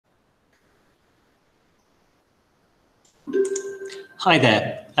Hi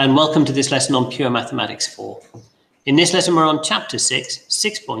there, and welcome to this lesson on Pure Mathematics 4. In this lesson, we're on Chapter 6,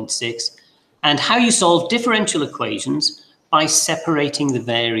 6.6, and how you solve differential equations by separating the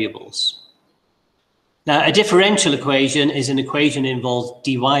variables. Now, a differential equation is an equation that involves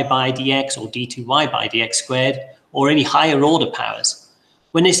dy by dx or d2y by dx squared, or any higher order powers.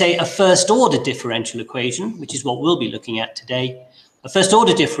 When they say a first order differential equation, which is what we'll be looking at today, a first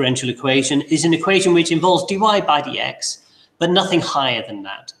order differential equation is an equation which involves dy by dx, but nothing higher than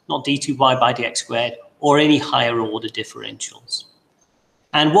that, not d2y by dx squared or any higher order differentials.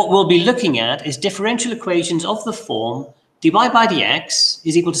 And what we'll be looking at is differential equations of the form dy by dx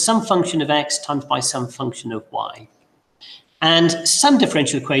is equal to some function of x times by some function of y. And some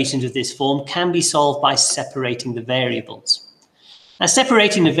differential equations of this form can be solved by separating the variables. Now,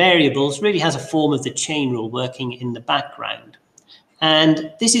 separating the variables really has a form of the chain rule working in the background.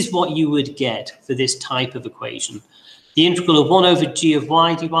 And this is what you would get for this type of equation. The integral of 1 over g of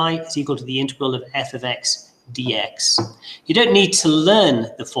y dy is equal to the integral of f of x dx. You don't need to learn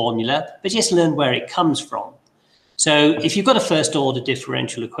the formula, but just learn where it comes from. So if you've got a first order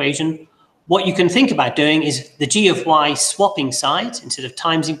differential equation, what you can think about doing is the g of y swapping sides. Instead of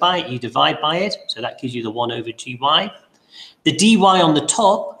timesing by it, you divide by it. So that gives you the 1 over gy. The dy on the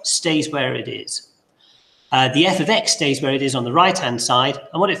top stays where it is. The f of x stays where it is on the right-hand side.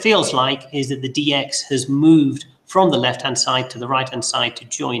 And what it feels like is that the dx has moved from the left-hand side to the right-hand side to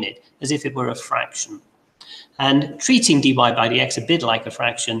join it, as if it were a fraction. And treating dy by dx a bit like a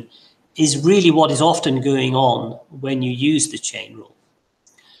fraction is really what is often going on when you use the chain rule.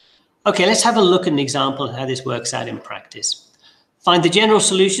 Okay, let's have a look at an example of how this works out in practice. Find the general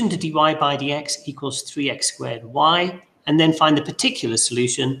solution to dy by dx equals 3x squared y, and then find the particular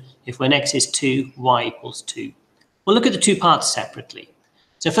solution if when x is 2, y equals 2. We'll look at the two parts separately.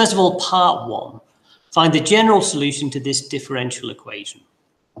 So first of all, part 1. Find the general solution to this differential equation.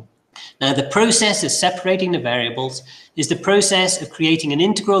 Now, the process of separating the variables is the process of creating an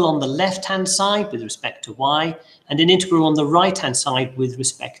integral on the left-hand side with respect to y and an integral on the right-hand side with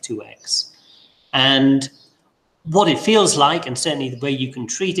respect to x. And what it feels like, and certainly the way you can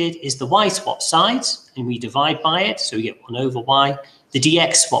treat it, is the y swap sides and we divide by it, so we get 1 over y. The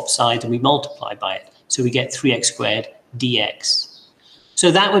dx swap sides and we multiply by it, so we get 3x squared dx.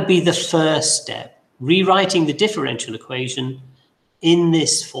 So that would be the first step. Rewriting the differential equation in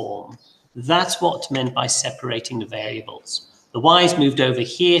this form. That's what's meant by separating the variables. The y's moved over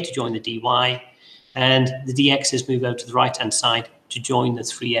here to join the dy, and the dx has moved over to the right-hand side to join the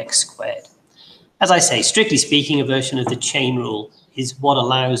 3x squared. As I say, strictly speaking, a version of the chain rule is what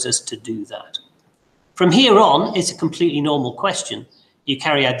allows us to do that. From here on, it's a completely normal question. You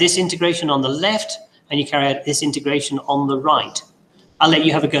carry out this integration on the left, and you carry out this integration on the right. I'll let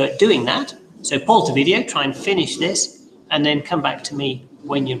you have a go at doing that. So pause the video, try and finish this, and then come back to me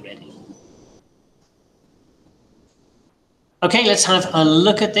when you're ready. Okay, let's have a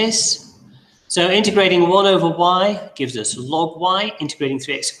look at this. So integrating 1 over y gives us log y, integrating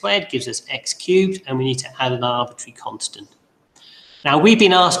 3x squared gives us x cubed, and we need to add an arbitrary constant. Now, we've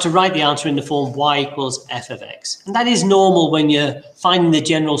been asked to write the answer in the form y equals f of x, and that is normal when you're finding the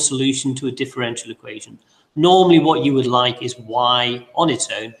general solution to a differential equation. Normally, what you would like is y on its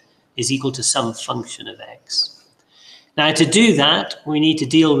own is equal to some function of x. Now, to do that, we need to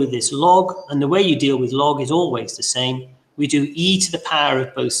deal with this log, and the way you deal with log is always the same. We do e to the power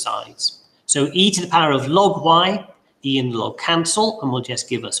of both sides. So e to the power of log y, e and log cancel, and will just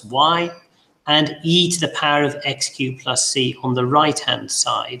give us y, and e to the power of x cubed plus c on the right-hand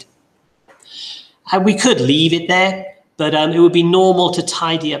side. We could leave it there, but it would be normal to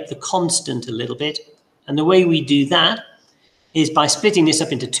tidy up the constant a little bit, and the way we do that is by splitting this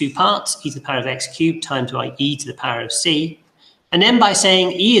up into two parts, e to the power of x cubed times by e to the power of c, and then by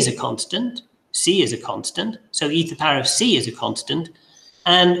saying e is a constant, c is a constant, so e to the power of c is a constant,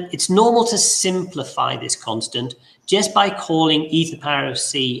 and it's normal to simplify this constant just by calling e to the power of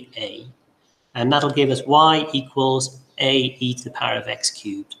c a, and that'll give us y equals a e to the power of x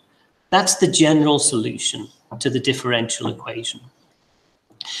cubed. That's the general solution to the differential equation.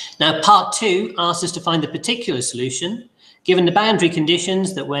 Now, part 2 asks us to find the particular solution given the boundary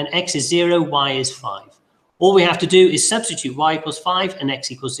conditions that when x is 0, y is 5. All we have to do is substitute y equals 5 and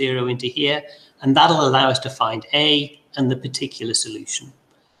x equals 0 into here, and that'll allow us to find a and the particular solution.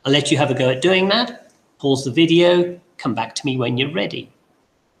 I'll let you have a go at doing that. Pause the video, come back to me when you're ready.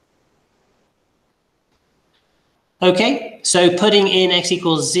 Okay, so putting in x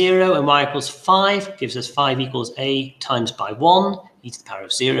equals 0 and y equals 5 gives us 5 equals a times by 1. E to the power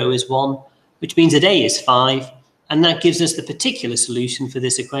of 0 is 1, which means that a is 5. And that gives us the particular solution for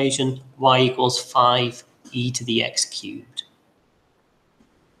this equation, y equals 5 e to the x cubed.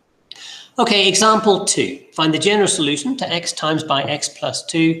 Okay, example 2. Find the general solution to x times by x plus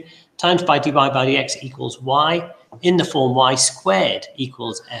 2 times by dy by dx equals y in the form y squared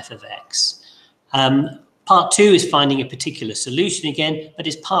equals f of x. Part 2 is finding a particular solution again, but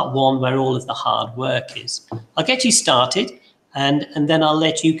it's part 1 where all of the hard work is. I'll get you started and then I'll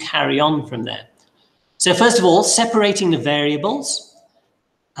let you carry on from there. So first of all, separating the variables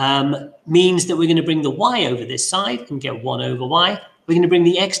means that we're going to bring the y over this side and get 1 over y. We're going to bring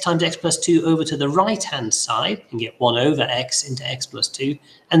the x times x plus 2 over to the right-hand side and get 1 over x into x plus 2,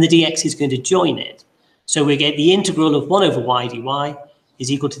 and the dx is going to join it. So we get the integral of 1 over y dy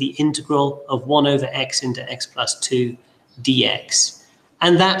is equal to the integral of 1 over x into x plus 2 dx.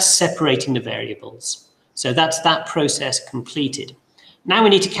 And that's separating the variables. So that's that process completed. Now we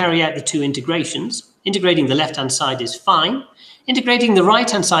need to carry out the two integrations. Integrating the left-hand side is fine. Integrating the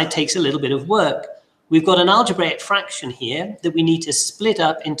right-hand side takes a little bit of work. We've got an algebraic fraction here that we need to split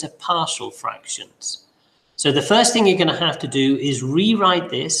up into partial fractions. So the first thing you're going to have to do is rewrite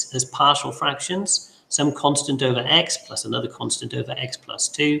this as partial fractions, some constant over x plus another constant over x plus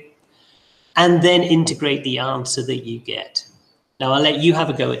 2, and then integrate the answer that you get. Now I'll let you have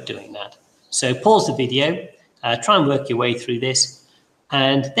a go at doing that. So pause the video, try and work your way through this,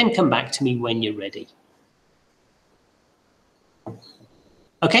 and then come back to me when you're ready.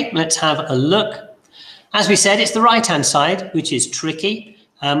 Okay, let's have a look. As we said, it's the right-hand side, which is tricky.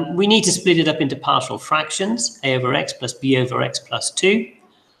 We need to split it up into partial fractions, a over x plus b over x plus 2,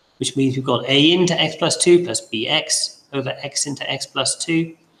 which means we've got a into x plus 2 plus bx over x into x plus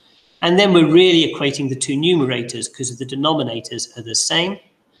 2. And then we're really equating the two numerators because the denominators are the same.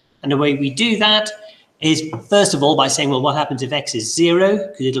 And the way we do that is, first of all, by saying, well, what happens if x is 0?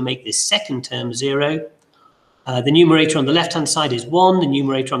 Because it'll make this second term 0. The numerator on the left-hand side is 1. The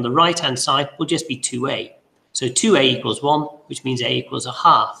numerator on the right-hand side will just be 2a. So 2a equals 1, which means a equals a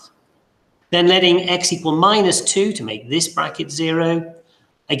half. Then letting x equal minus 2 to make this bracket 0.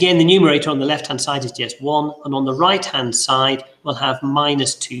 Again, the numerator on the left-hand side is just 1. And on the right-hand side, we'll have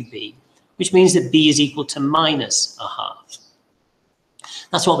minus 2b, which means that b is equal to minus a half.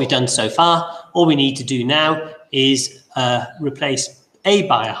 That's what we've done so far. All we need to do now is replace a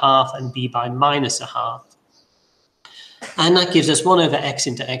by a half and b by minus a half. And that gives us 1 over x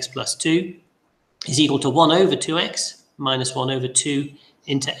into x plus 2 is equal to 1 over 2x minus 1 over 2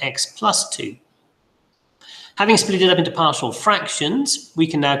 into x plus 2. Having split it up into partial fractions, we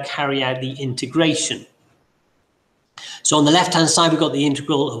can now carry out the integration. So on the left-hand side, we've got the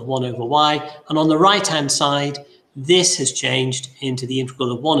integral of 1 over y, and on the right-hand side, this has changed into the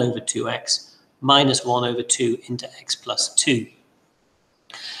integral of 1 over 2x minus 1 over 2 into x plus 2.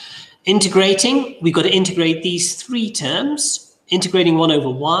 Integrating, we've got to integrate these three terms. Integrating 1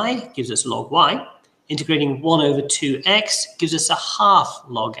 over y gives us log y. Integrating 1 over 2x gives us a half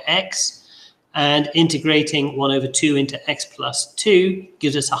log x. And integrating 1 over 2 into x plus 2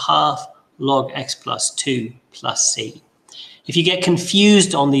 gives us a half log x plus 2 plus c. If you get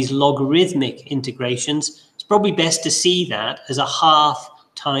confused on these logarithmic integrations, it's probably best to see that as a half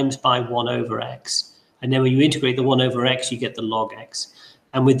times by 1 over x. And then when you integrate the 1 over x, you get the log x.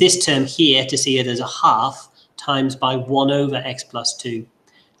 And with this term here, to see it as a half times by 1 over x plus 2.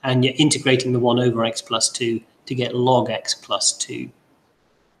 And you're integrating the 1 over x plus 2 to get log x plus 2.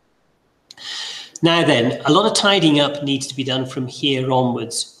 Now then, a lot of tidying up needs to be done from here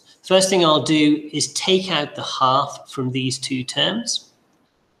onwards. First thing I'll do is take out the half from these two terms.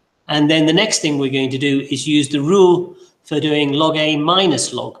 And then the next thing we're going to do is use the rule for doing log a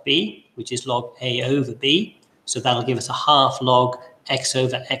minus log b, which is log a over b. So that'll give us a half log x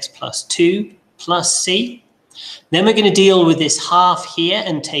over x plus 2 plus c. Then we're going to deal with this half here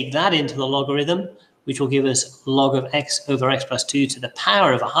and take that into the logarithm, which will give us log of x over x plus 2 to the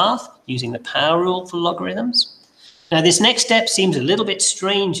power of a half, using the power rule for logarithms. Now this next step seems a little bit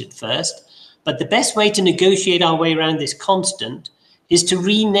strange at first, but the best way to negotiate our way around this constant is to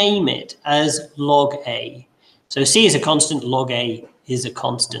rename it as log a. So c is a constant, log a is a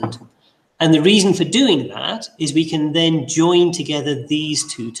constant. And the reason for doing that is we can then join together these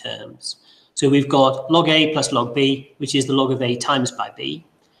two terms. So we've got log a plus log b, which is the log of a times by b.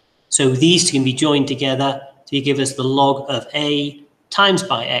 So these two can be joined together to give us the log of a times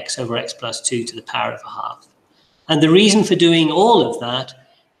by x over x plus 2 to the power of a half. And the reason for doing all of that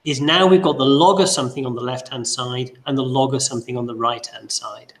is now we've got the log of something on the left-hand side and the log of something on the right-hand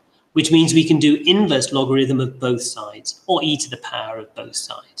side, which means we can do inverse logarithm of both sides, or e to the power of both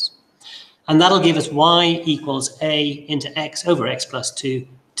sides. And that'll give us y equals a into x over x plus 2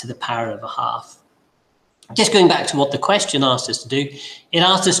 to the power of a half. Just going back to what the question asked us to do, it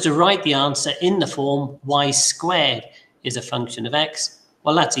asked us to write the answer in the form y squared is a function of x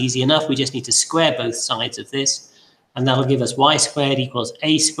Well, that's easy enough. We just need to square both sides of this, and that'll give us y squared equals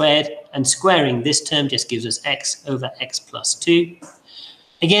a squared, and squaring this term just gives us x over x plus 2.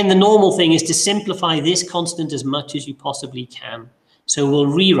 Again, the normal thing is to simplify this constant as much as you possibly can. So we'll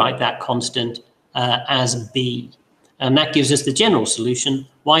rewrite that constant as b, and that gives us the general solution,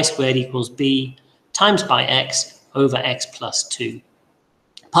 y squared equals b times by x over x plus 2.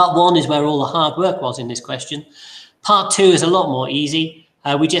 Part 1 is where all the hard work was in this question. Part 2 is a lot more easy.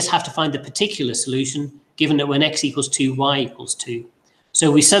 We just have to find the particular solution, given that when x equals 2, y equals 2.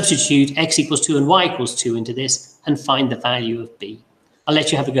 So we substitute x equals 2 and y equals 2 into this and find the value of b. I'll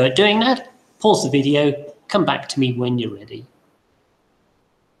let you have a go at doing that. Pause the video, come back to me when you're ready.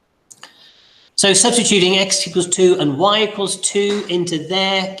 So substituting x equals 2 and y equals 2 into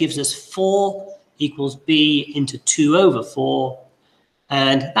there gives us 4 equals b into 2 over 4.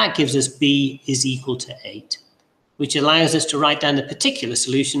 And that gives us b is equal to 8, which allows us to write down the particular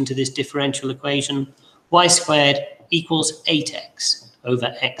solution to this differential equation, y squared equals 8x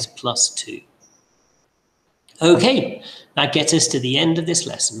over x plus 2. Okay, that gets us to the end of this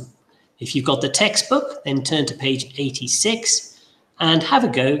lesson. If you've got the textbook, then turn to page 86 and have a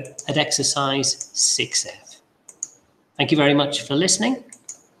go at exercise 6F. Thank you very much for listening,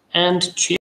 and cheers.